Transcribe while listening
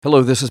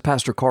Hello, this is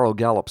Pastor Carl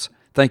Gallups.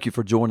 Thank you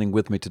for joining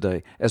with me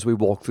today as we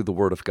walk through the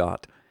Word of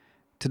God.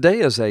 Today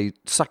is a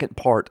second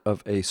part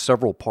of a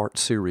several-part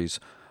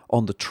series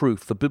on the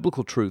truth, the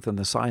biblical truth and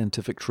the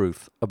scientific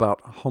truth about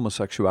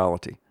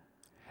homosexuality,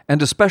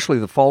 and especially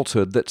the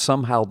falsehood that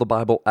somehow the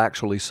Bible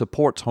actually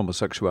supports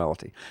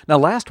homosexuality. Now,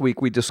 last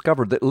week we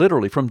discovered that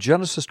literally from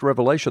Genesis to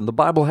Revelation, the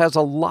Bible has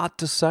a lot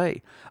to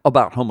say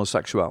about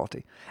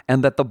homosexuality,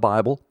 and that the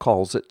Bible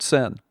calls it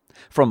sin,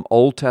 from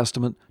Old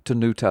Testament to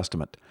New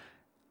Testament.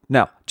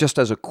 Now, just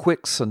as a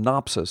quick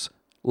synopsis,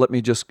 let me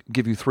just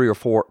give you 3 or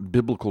 4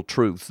 biblical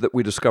truths that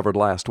we discovered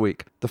last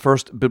week. The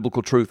first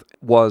biblical truth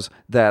was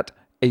that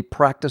a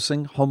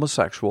practicing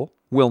homosexual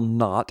will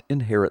not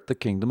inherit the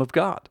kingdom of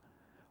God.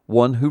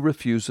 One who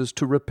refuses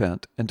to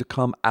repent and to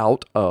come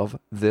out of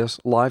this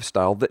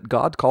lifestyle that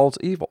God calls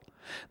evil.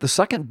 The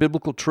second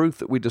biblical truth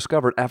that we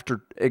discovered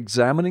after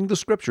examining the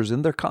Scriptures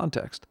in their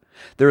context,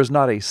 there is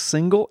not a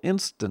single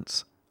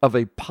instance of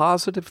a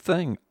positive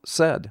thing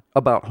said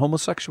about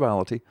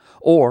homosexuality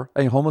or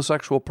a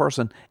homosexual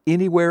person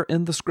anywhere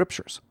in the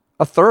Scriptures.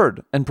 A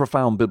third and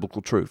profound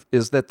biblical truth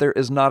is that there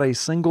is not a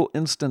single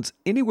instance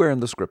anywhere in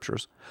the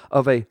Scriptures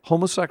of a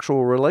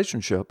homosexual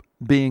relationship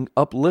being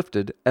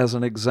uplifted as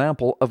an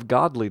example of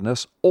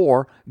godliness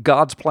or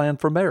God's plan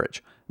for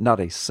marriage. Not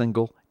a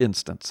single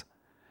instance.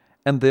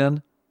 And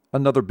then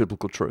another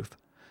biblical truth.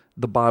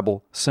 The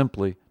Bible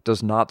simply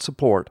does not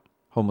support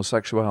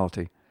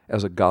homosexuality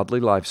as a godly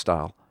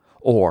lifestyle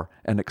or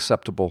an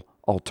acceptable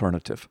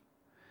alternative.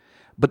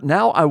 But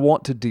now I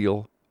want to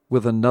deal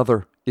with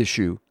another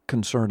issue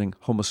concerning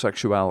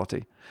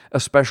homosexuality,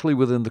 especially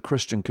within the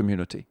Christian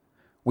community.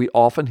 We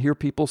often hear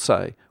people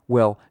say,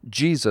 well,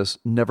 Jesus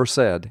never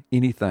said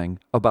anything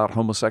about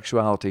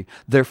homosexuality,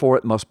 therefore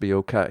it must be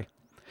okay.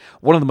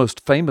 One of the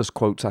most famous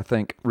quotes, I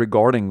think,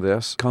 regarding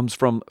this comes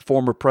from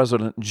former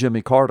President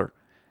Jimmy Carter.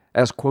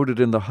 As quoted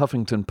in the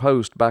Huffington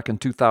Post back in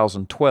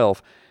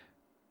 2012,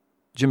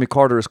 Jimmy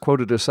Carter is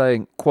quoted as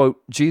saying,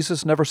 quote,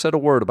 Jesus never said a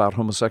word about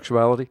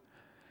homosexuality.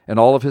 In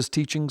all of his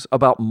teachings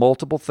about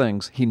multiple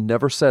things, he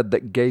never said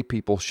that gay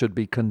people should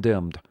be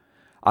condemned.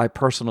 I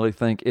personally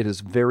think it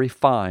is very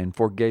fine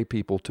for gay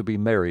people to be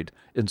married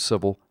in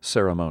civil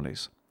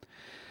ceremonies.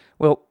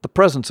 Well, the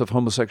presence of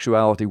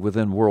homosexuality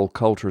within world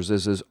cultures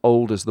is as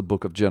old as the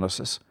book of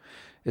Genesis.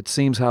 It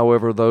seems,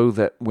 however, though,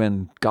 that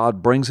when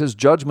God brings His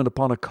judgment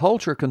upon a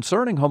culture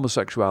concerning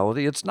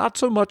homosexuality, it's not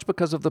so much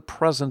because of the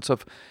presence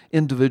of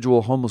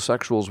individual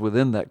homosexuals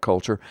within that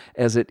culture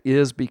as it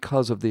is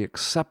because of the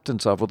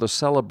acceptance of or the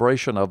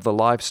celebration of the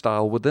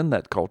lifestyle within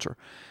that culture.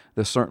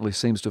 This certainly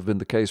seems to have been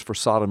the case for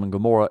Sodom and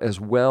Gomorrah as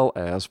well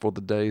as for the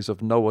days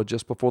of Noah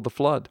just before the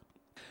flood.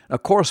 Now,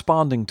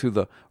 corresponding to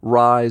the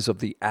rise of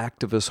the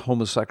activist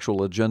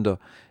homosexual agenda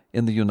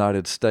in the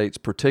United States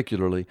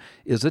particularly,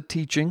 is a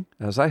teaching,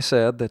 as I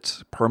said,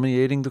 that's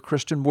permeating the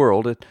Christian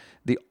world.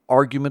 The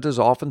argument is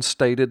often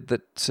stated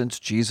that since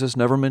Jesus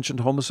never mentioned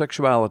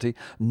homosexuality,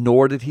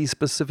 nor did He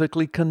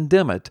specifically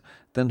condemn it,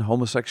 then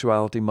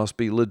homosexuality must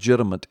be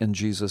legitimate in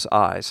Jesus'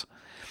 eyes.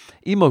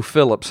 Emo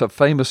Phillips, a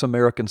famous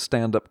American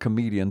stand-up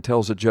comedian,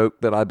 tells a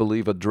joke that I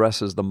believe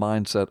addresses the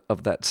mindset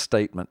of that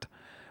statement.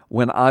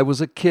 When I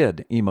was a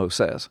kid, Emo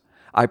says,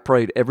 I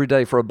prayed every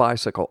day for a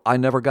bicycle. I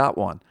never got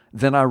one.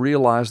 Then I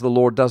realized the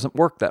Lord doesn't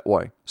work that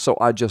way. So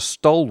I just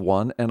stole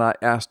one and I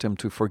asked Him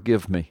to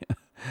forgive me.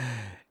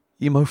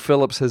 Emo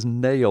Phillips has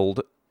nailed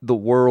the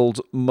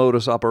world's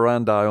modus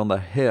operandi on the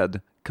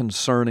head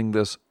concerning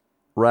this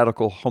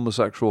radical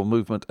homosexual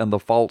movement and the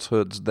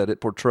falsehoods that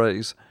it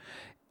portrays.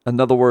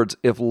 In other words,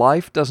 if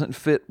life doesn't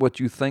fit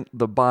what you think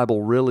the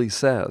Bible really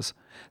says,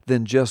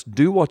 then just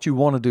do what you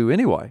want to do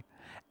anyway,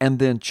 and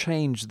then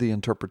change the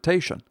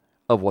interpretation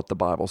of what the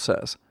Bible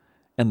says.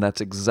 And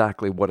that's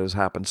exactly what has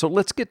happened. So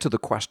let's get to the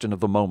question of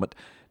the moment.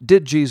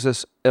 Did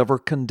Jesus ever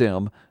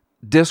condemn,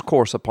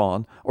 discourse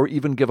upon, or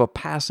even give a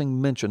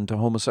passing mention to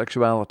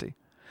homosexuality?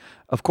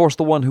 Of course,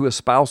 the one who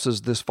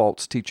espouses this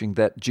false teaching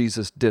that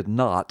Jesus did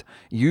not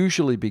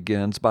usually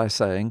begins by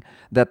saying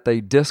that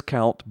they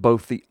discount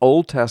both the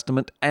Old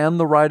Testament and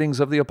the writings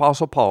of the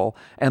Apostle Paul,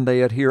 and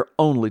they adhere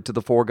only to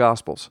the 4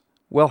 Gospels.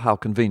 Well, how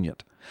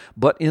convenient.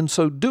 But in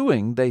so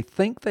doing, they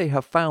think they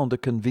have found a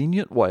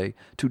convenient way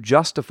to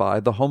justify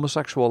the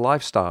homosexual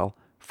lifestyle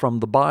from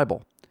the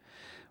Bible.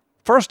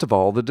 First of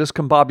all, the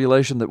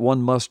discombobulation that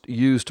one must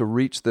use to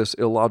reach this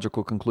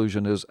illogical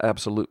conclusion is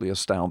absolutely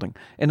astounding,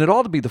 and it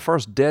ought to be the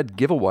first dead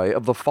giveaway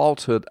of the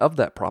falsehood of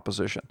that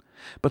proposition.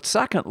 But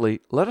secondly,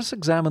 let us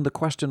examine the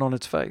question on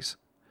its face.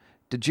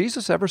 Did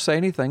Jesus ever say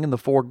anything in the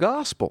 4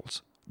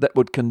 Gospels that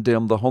would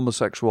condemn the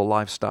homosexual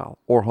lifestyle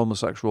or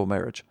homosexual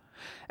marriage?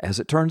 As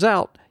it turns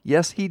out,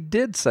 yes, He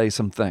did say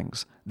some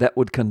things that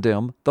would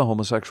condemn the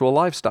homosexual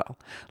lifestyle.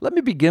 Let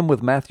me begin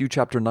with Matthew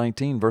chapter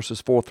 19,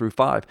 verses 4 through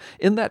 5.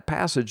 In that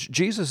passage,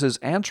 Jesus is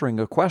answering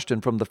a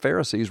question from the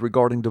Pharisees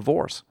regarding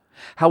divorce.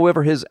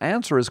 However, His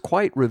answer is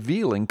quite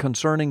revealing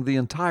concerning the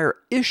entire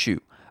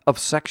issue of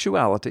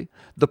sexuality,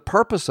 the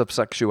purpose of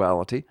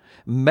sexuality,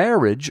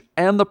 marriage,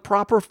 and the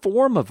proper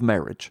form of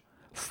marriage.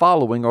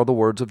 Following are the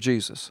words of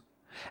Jesus.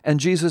 And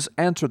Jesus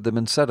answered them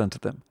and said unto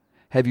them,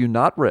 Have you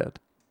not read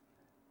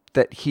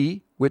that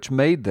he which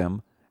made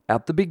them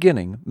at the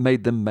beginning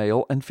made them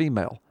male and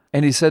female?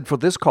 And he said, For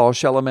this cause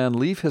shall a man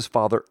leave his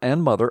father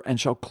and mother, and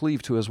shall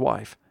cleave to his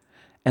wife,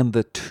 and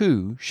the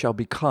two shall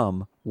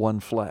become one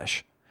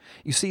flesh.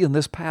 You see, in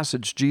this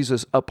passage,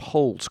 Jesus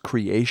upholds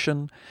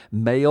creation,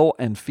 male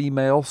and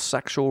female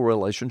sexual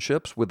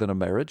relationships within a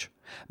marriage,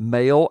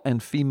 male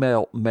and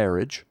female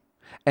marriage,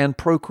 and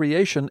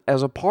procreation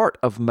as a part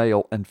of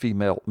male and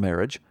female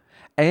marriage,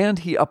 and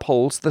he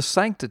upholds the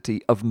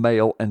sanctity of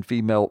male and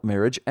female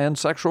marriage and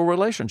sexual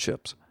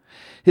relationships.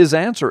 His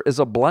answer is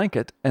a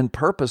blanket and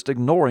purposed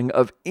ignoring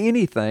of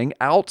anything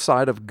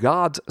outside of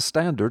God's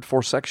standard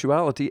for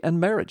sexuality and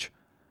marriage.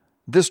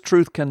 This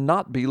truth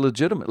cannot be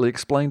legitimately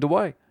explained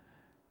away.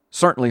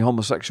 Certainly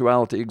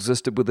homosexuality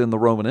existed within the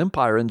Roman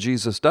Empire in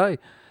Jesus' day,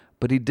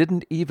 but he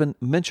didn't even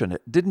mention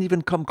it, didn't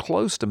even come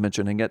close to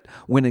mentioning it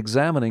when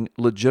examining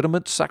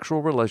legitimate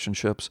sexual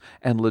relationships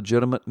and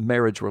legitimate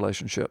marriage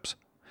relationships.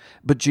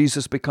 But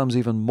Jesus becomes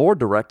even more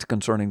direct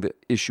concerning the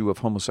issue of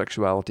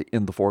homosexuality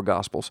in the four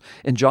Gospels.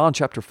 In John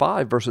chapter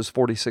 5, verses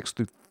 46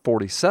 through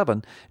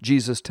 47,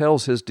 Jesus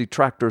tells his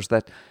detractors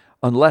that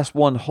unless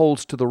one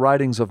holds to the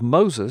writings of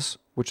Moses,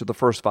 which are the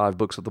first 5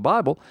 books of the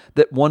Bible,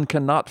 that one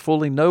cannot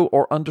fully know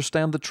or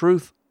understand the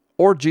truth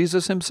or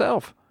Jesus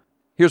himself.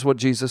 Here's what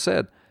Jesus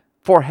said,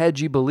 For had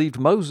ye believed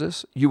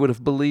Moses, you would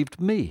have believed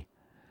me,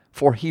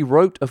 for he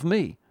wrote of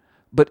me.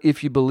 But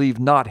if you believe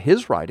not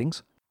his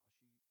writings,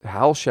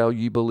 how shall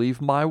ye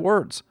believe my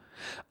words?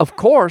 Of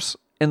course,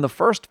 in the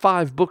first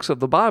 5 books of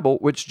the Bible,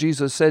 which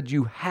Jesus said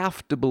you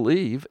have to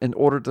believe in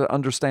order to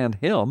understand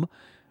him,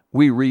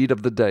 we read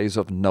of the days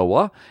of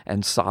Noah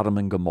and Sodom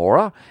and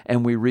Gomorrah,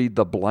 and we read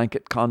the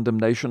blanket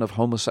condemnation of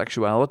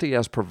homosexuality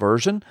as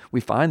perversion.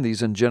 We find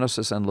these in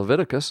Genesis and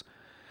Leviticus.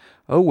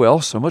 Oh well,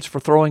 so much for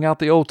throwing out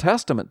the Old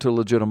Testament to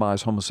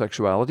legitimize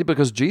homosexuality,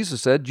 because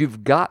Jesus said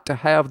you've got to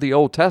have the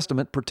Old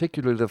Testament,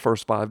 particularly the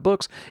first 5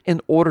 books, in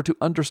order to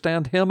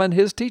understand him and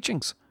his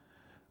teachings.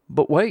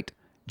 But wait,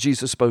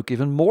 Jesus spoke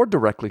even more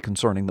directly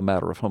concerning the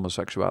matter of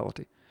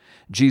homosexuality.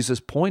 Jesus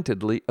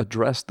pointedly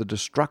addressed the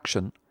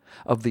destruction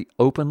of the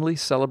openly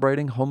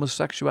celebrating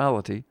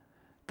homosexuality,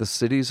 the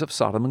cities of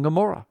Sodom and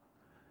Gomorrah.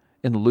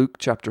 In Luke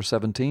chapter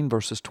 17,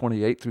 verses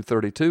 28 through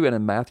 32, and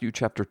in Matthew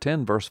chapter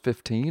 10, verse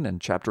 15, and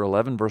chapter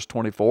 11, verse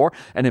 24,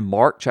 and in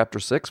Mark chapter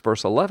 6,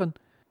 verse 11,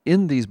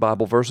 in these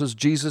Bible verses,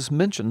 Jesus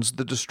mentions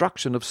the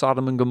destruction of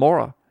Sodom and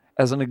Gomorrah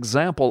as an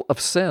example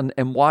of sin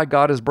and why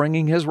God is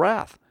bringing his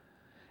wrath.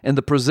 And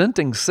the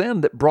presenting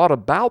sin that brought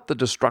about the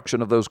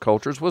destruction of those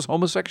cultures was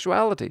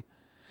homosexuality.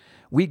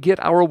 We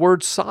get our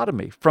word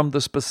sodomy from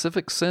the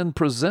specific sin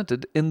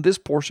presented in this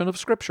portion of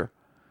Scripture.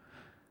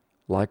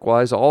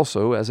 Likewise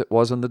also, as it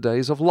was in the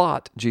days of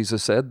Lot,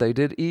 Jesus said, They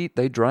did eat,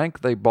 they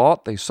drank, they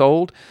bought, they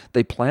sold,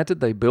 they planted,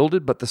 they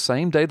builded, but the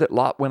same day that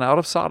Lot went out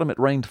of Sodom, it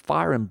rained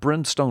fire and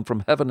brimstone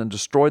from heaven and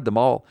destroyed them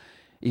all.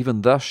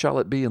 Even thus shall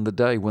it be in the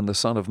day when the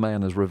Son of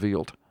Man is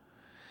revealed.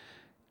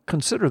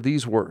 Consider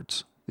these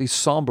words, these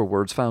somber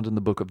words found in the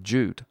book of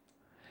Jude.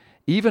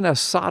 Even as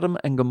Sodom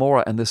and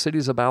Gomorrah and the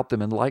cities about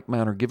them in like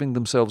manner giving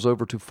themselves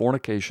over to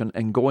fornication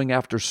and going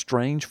after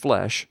strange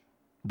flesh,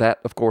 that,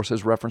 of course,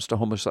 is reference to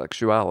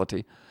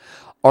homosexuality,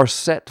 are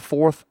set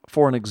forth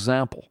for an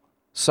example,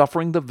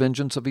 suffering the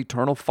vengeance of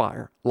eternal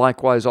fire.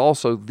 Likewise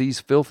also these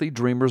filthy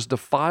dreamers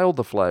defile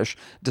the flesh,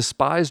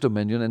 despise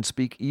dominion, and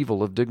speak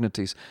evil of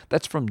dignities.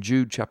 That's from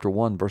Jude chapter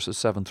 1, verses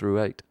 7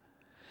 through 8.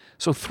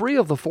 So 3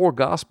 of the 4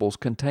 Gospels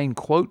contain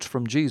quotes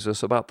from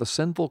Jesus about the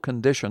sinful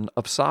condition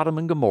of Sodom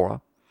and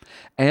Gomorrah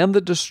and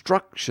the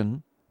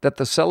destruction that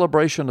the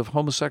celebration of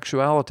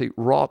homosexuality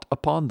wrought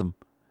upon them.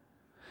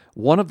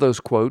 One of those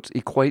quotes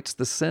equates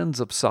the sins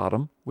of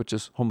Sodom, which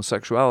is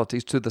homosexuality,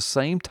 to the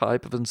same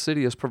type of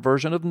insidious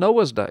perversion of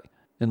Noah's day.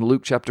 In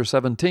Luke chapter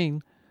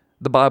 17,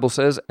 the Bible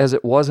says, As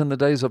it was in the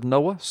days of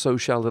Noah, so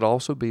shall it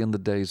also be in the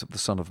days of the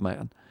Son of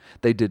Man.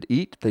 They did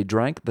eat, they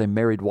drank, they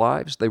married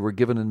wives, they were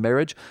given in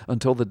marriage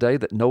until the day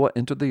that Noah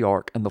entered the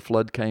ark and the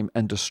flood came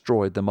and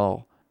destroyed them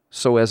all.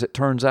 So as it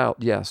turns out,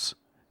 yes,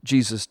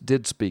 Jesus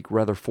did speak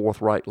rather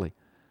forthrightly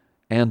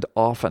and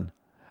often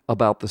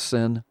about the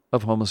sin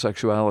of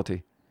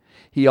homosexuality.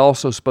 He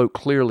also spoke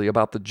clearly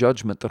about the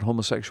judgment that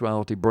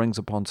homosexuality brings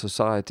upon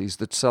societies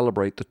that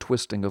celebrate the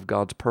twisting of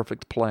God's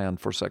perfect plan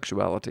for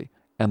sexuality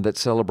and that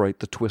celebrate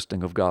the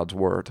twisting of God's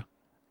Word.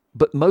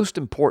 But most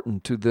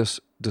important to this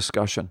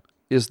discussion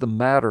is the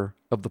matter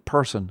of the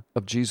person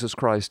of Jesus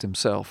Christ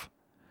himself.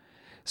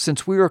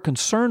 Since we are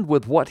concerned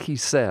with what he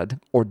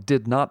said or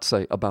did not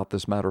say about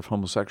this matter of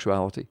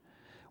homosexuality,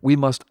 we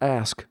must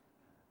ask,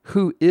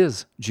 who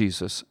is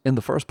Jesus in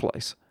the first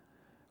place?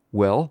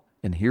 Well,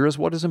 and here is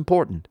what is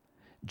important.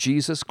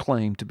 Jesus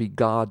claimed to be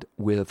God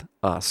with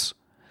us.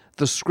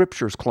 The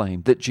Scriptures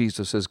claim that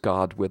Jesus is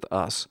God with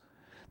us.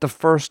 The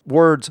first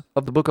words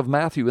of the book of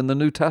Matthew in the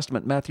New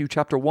Testament, Matthew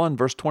chapter 1,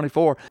 verse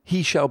 24,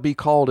 He shall be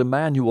called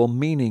Emmanuel,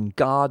 meaning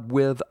God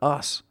with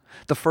us.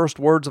 The first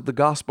words of the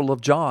Gospel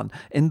of John,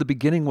 in the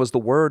beginning was the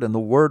Word, and the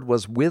Word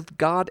was with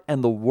God,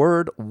 and the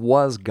Word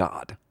was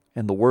God.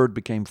 and the Word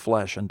became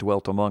flesh and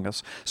dwelt among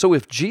us. So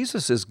if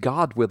Jesus is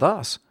God with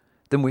us,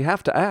 then we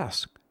have to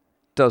ask,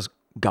 does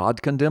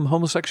God condemn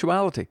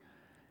homosexuality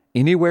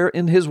anywhere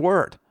in His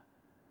Word?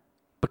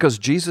 Because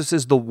Jesus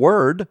is the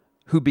Word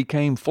who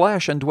became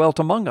flesh and dwelt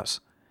among us.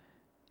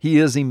 He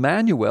is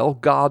Emmanuel,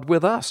 God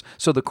with us.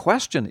 So the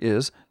question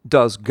is,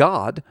 does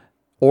God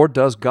or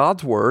does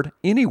God's Word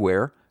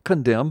anywhere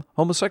condemn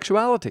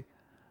homosexuality?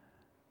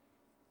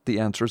 The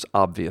answer is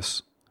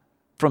obvious.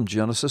 From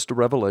Genesis to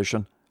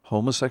Revelation,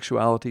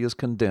 homosexuality is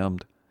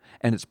condemned,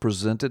 and it's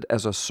presented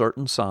as a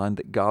certain sign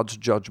that God's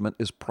judgment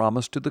is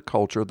promised to the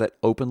culture that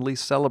openly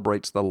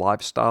celebrates the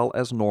lifestyle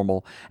as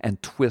normal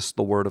and twists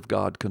the Word of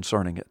God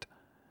concerning it.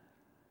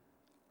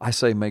 I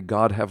say, may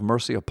God have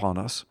mercy upon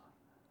us,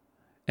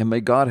 and may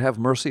God have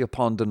mercy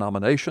upon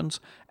denominations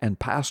and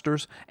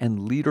pastors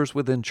and leaders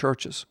within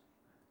churches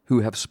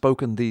who have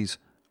spoken these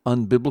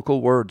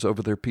unbiblical words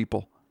over their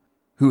people,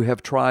 who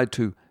have tried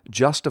to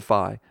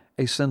justify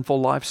a sinful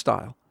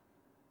lifestyle,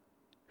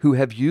 who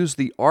have used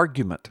the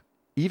argument,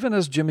 even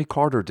as Jimmy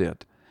Carter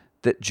did,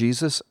 that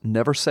Jesus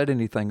never said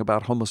anything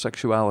about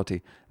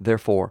homosexuality,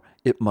 therefore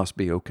it must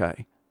be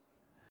okay.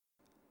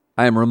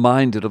 I am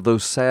reminded of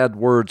those sad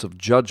words of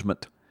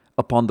judgment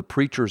upon the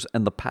preachers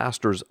and the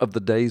pastors of the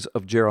days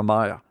of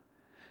Jeremiah,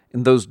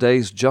 in those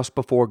days just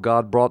before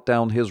God brought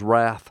down His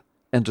wrath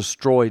and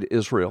destroyed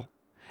Israel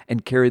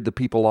and carried the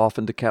people off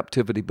into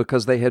captivity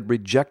because they had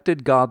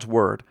rejected God's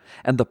word,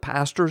 and the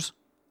pastors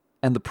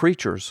and the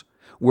preachers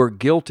were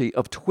guilty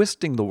of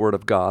twisting the word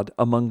of God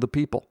among the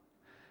people.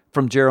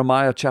 From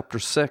Jeremiah chapter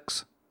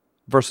 6,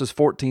 verses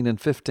 14 and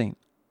 15.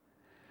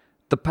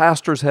 The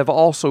pastors have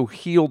also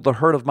healed the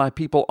hurt of my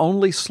people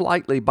only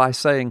slightly by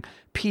saying,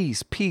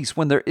 peace, peace,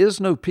 when there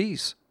is no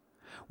peace.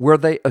 Were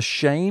they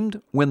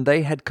ashamed when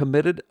they had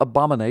committed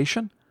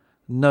abomination?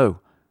 No,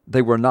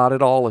 they were not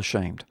at all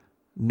ashamed,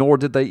 nor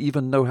did they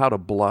even know how to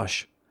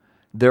blush.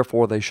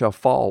 Therefore they shall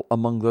fall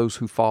among those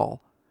who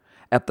fall.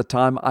 At the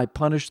time I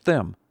punish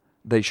them,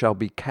 they shall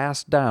be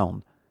cast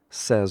down,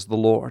 says the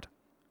Lord.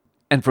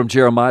 And from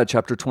Jeremiah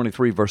chapter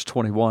 23, verse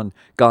 21,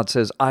 God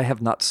says, I have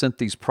not sent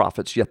these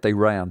prophets, yet they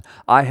ran.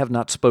 I have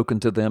not spoken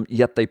to them,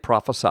 yet they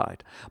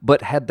prophesied.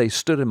 But had they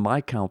stood in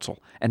my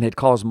counsel and had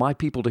caused my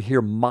people to hear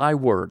my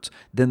words,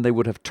 then they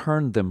would have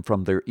turned them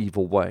from their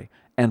evil way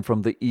and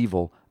from the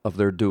evil of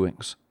their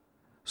doings.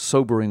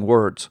 Sobering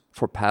words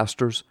for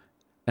pastors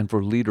and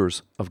for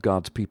leaders of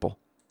God's people.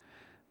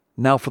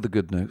 Now for the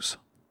good news.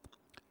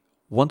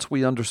 Once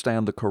we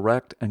understand the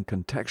correct and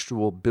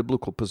contextual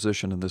biblical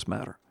position in this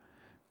matter,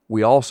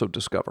 we also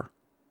discover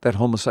that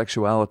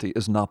homosexuality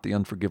is not the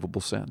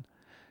unforgivable sin.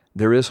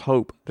 There is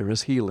hope, there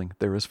is healing,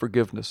 there is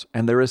forgiveness,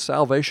 and there is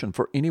salvation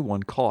for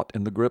anyone caught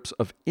in the grips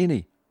of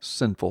any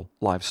sinful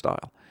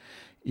lifestyle,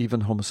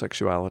 even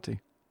homosexuality.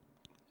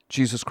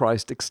 Jesus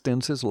Christ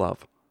extends His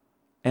love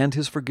and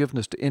His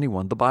forgiveness to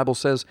anyone. The Bible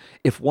says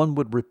if one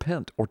would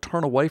repent or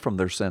turn away from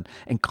their sin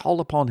and call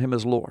upon Him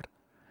as Lord,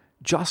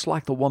 just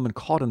like the woman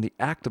caught in the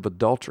act of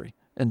adultery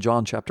in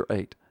John chapter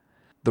 8,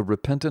 the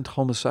repentant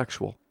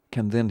homosexual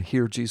can then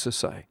hear Jesus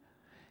say,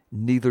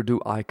 neither do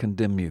I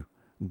condemn you.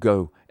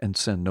 Go and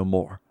sin no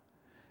more.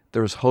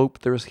 There is hope,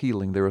 there is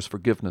healing, there is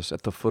forgiveness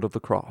at the foot of the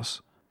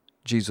cross.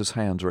 Jesus'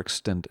 hands are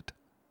extended.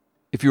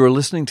 If you are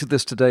listening to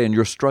this today and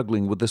you're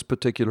struggling with this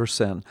particular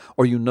sin,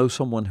 or you know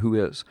someone who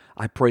is,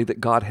 I pray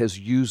that God has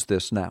used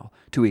this now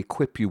to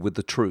equip you with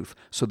the truth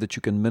so that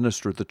you can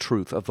minister the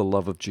truth of the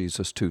love of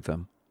Jesus to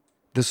them.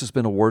 This has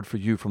been a word for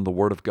you from the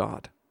Word of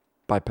God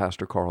by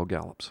Pastor Carl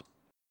Gallups.